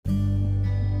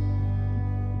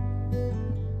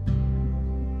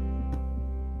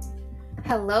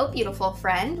Hello, beautiful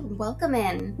friend. Welcome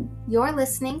in. You're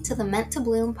listening to the Meant to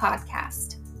Bloom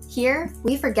podcast. Here,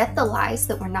 we forget the lies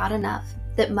that we're not enough,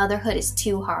 that motherhood is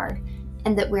too hard,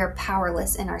 and that we're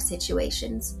powerless in our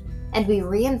situations. And we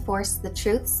reinforce the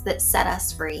truths that set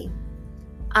us free.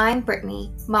 I'm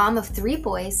Brittany, mom of 3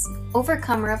 boys,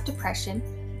 overcomer of depression,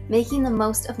 making the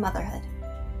most of motherhood.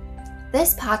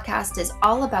 This podcast is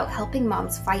all about helping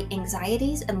moms fight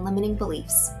anxieties and limiting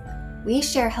beliefs. We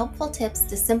share helpful tips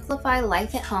to simplify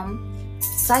life at home,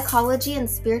 psychology and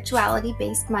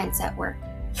spirituality-based mindset work,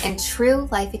 and true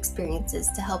life experiences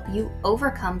to help you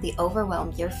overcome the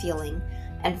overwhelm you're feeling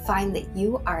and find that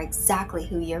you are exactly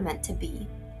who you're meant to be.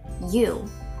 You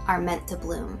are meant to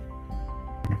bloom.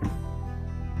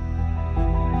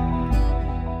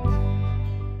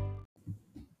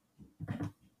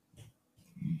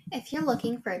 If you're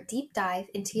looking for a deep dive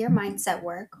into your mindset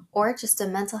work or just a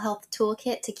mental health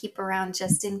toolkit to keep around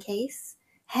just in case,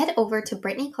 head over to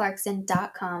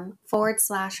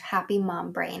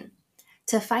brittanyclarkson.com/happymombrain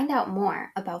to find out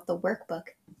more about the workbook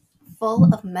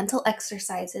full of mental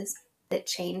exercises that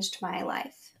changed my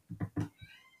life.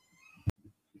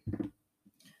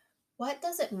 What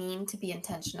does it mean to be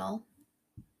intentional?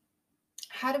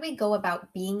 How do we go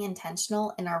about being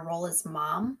intentional in our role as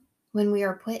mom when we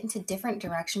are put into different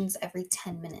directions every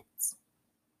 10 minutes?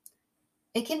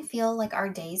 It can feel like our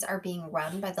days are being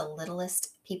run by the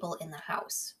littlest people in the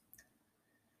house.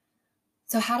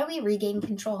 So how do we regain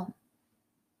control?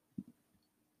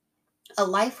 A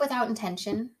life without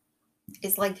intention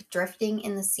is like drifting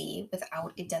in the sea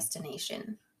without a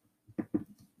destination.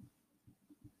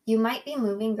 You might be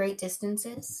moving great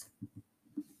distances.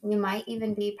 You might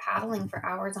even be paddling for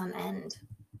hours on end,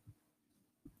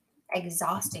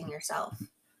 exhausting yourself.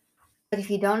 But if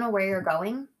you don't know where you're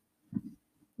going,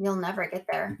 you'll never get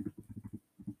there.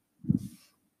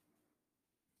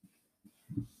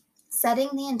 Setting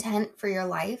the intent for your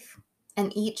life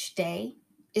and each day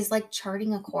is like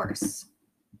charting a course.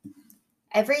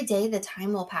 Every day the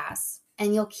time will pass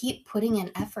and you'll keep putting in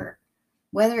effort,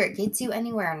 whether it gets you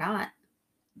anywhere or not.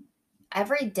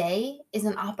 Every day is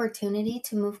an opportunity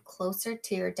to move closer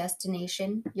to your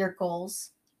destination, your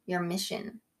goals, your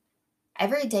mission.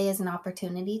 Every day is an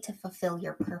opportunity to fulfill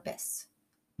your purpose.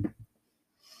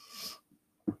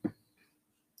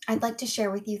 I'd like to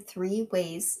share with you 3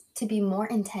 ways to be more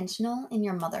intentional in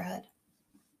your motherhood.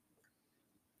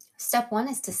 Step 1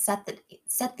 is to set the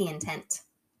intent.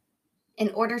 In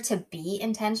order to be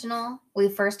intentional, we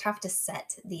first have to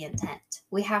set the intent.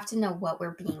 We have to know what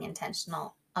we're being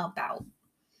intentional about.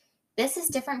 This is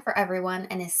different for everyone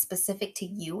and is specific to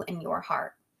you and your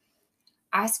heart.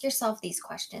 Ask yourself these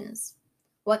questions.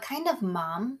 What kind of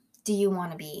mom do you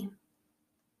want to be?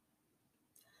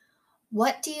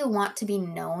 What do you want to be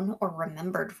known or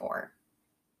remembered for?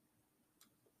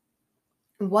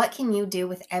 What can you do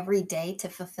with every day to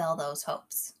fulfill those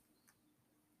hopes?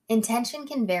 Intention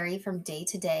can vary from day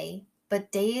to day,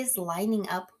 but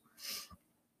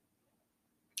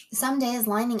some days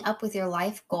lining up with your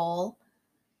life goal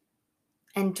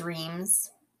and dreams,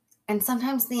 and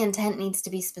sometimes the intent needs to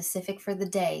be specific for the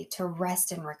day to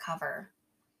rest and recover,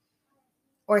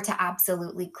 or to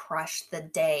absolutely crush the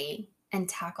day and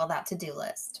tackle that to-do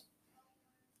list.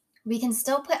 We can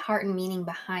still put heart and meaning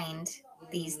behind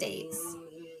these days.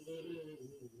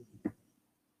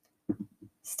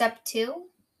 Step 2,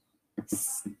 you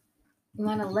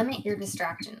want to limit your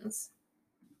distractions.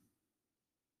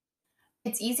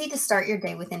 It's easy to start your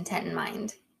day with intent in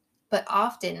mind, but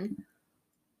often,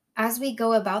 as we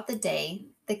go about the day,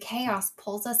 the chaos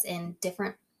pulls us in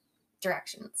different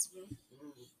directions.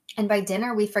 And by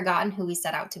dinner, we've forgotten who we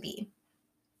set out to be.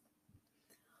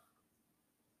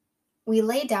 We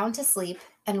lay down to sleep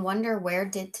and wonder, where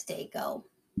did today go?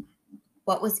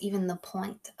 What was even the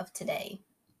point of today?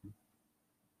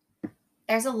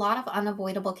 There's a lot of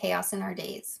unavoidable chaos in our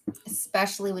days,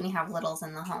 especially when you have littles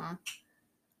in the home.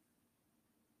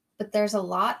 But there's a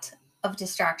lot of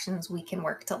distractions we can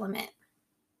work to limit.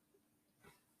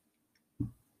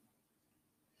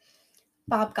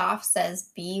 Bob Goff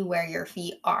says, be where your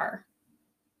feet are.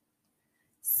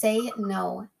 Say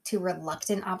no to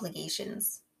reluctant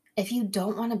obligations. If you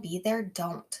don't want to be there,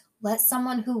 don't. Let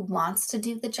someone who wants to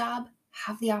do the job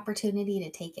have the opportunity to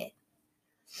take it.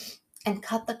 And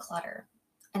cut the clutter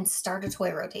and start a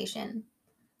toy rotation.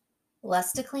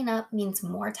 Less to clean up means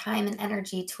more time and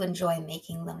energy to enjoy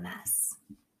making the mess.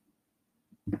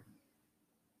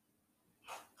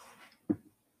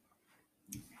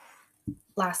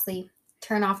 Lastly,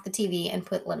 turn off the TV and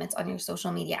put limits on your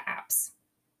social media apps.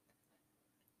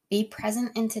 Be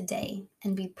present in today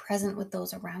and be present with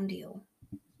those around you.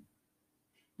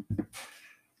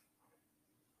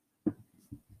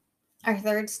 Our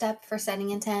third step for setting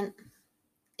intent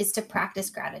is to practice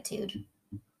gratitude.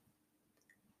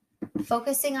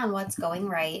 Focusing on what's going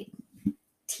right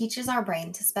teaches our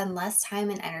brain to spend less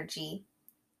time and energy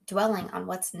dwelling on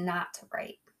what's not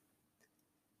right.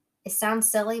 It sounds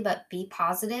silly, but be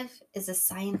positive is a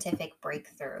scientific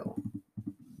breakthrough.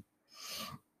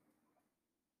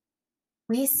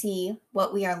 We see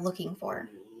what we are looking for.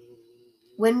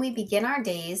 When we begin our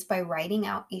days by writing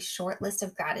out a short list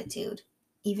of gratitude,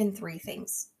 even 3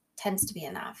 things tends to be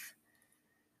enough.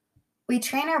 We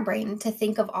train our brain to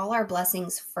think of all our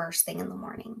blessings first thing in the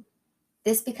morning.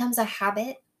 This becomes a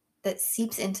habit that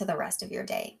seeps into the rest of your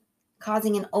day,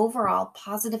 causing an overall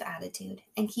positive attitude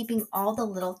and keeping all the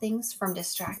little things from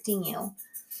distracting you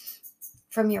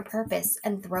from your purpose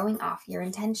and throwing off your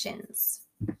intentions.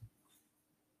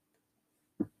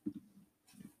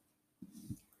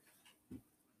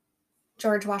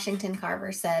 George Washington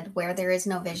Carver said, "Where there is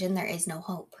no vision, there is no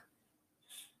hope."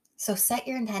 So set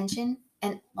your intention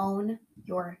and own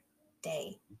your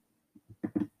day.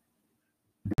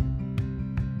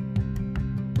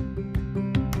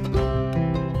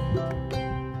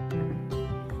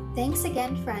 Thanks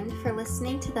again, friend, for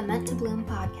listening to the Meant to Bloom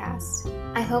podcast.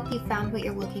 I hope you found what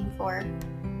you're looking for.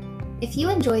 If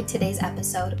you enjoyed today's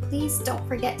episode, please don't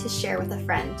forget to share with a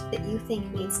friend that you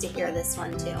think needs to hear this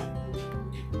one too.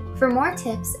 For more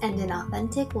tips and an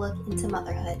authentic look into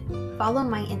motherhood, follow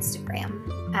my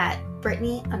Instagram at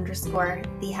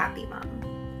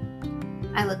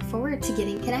Brittany_thehappymom. I look forward to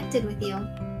getting connected with you.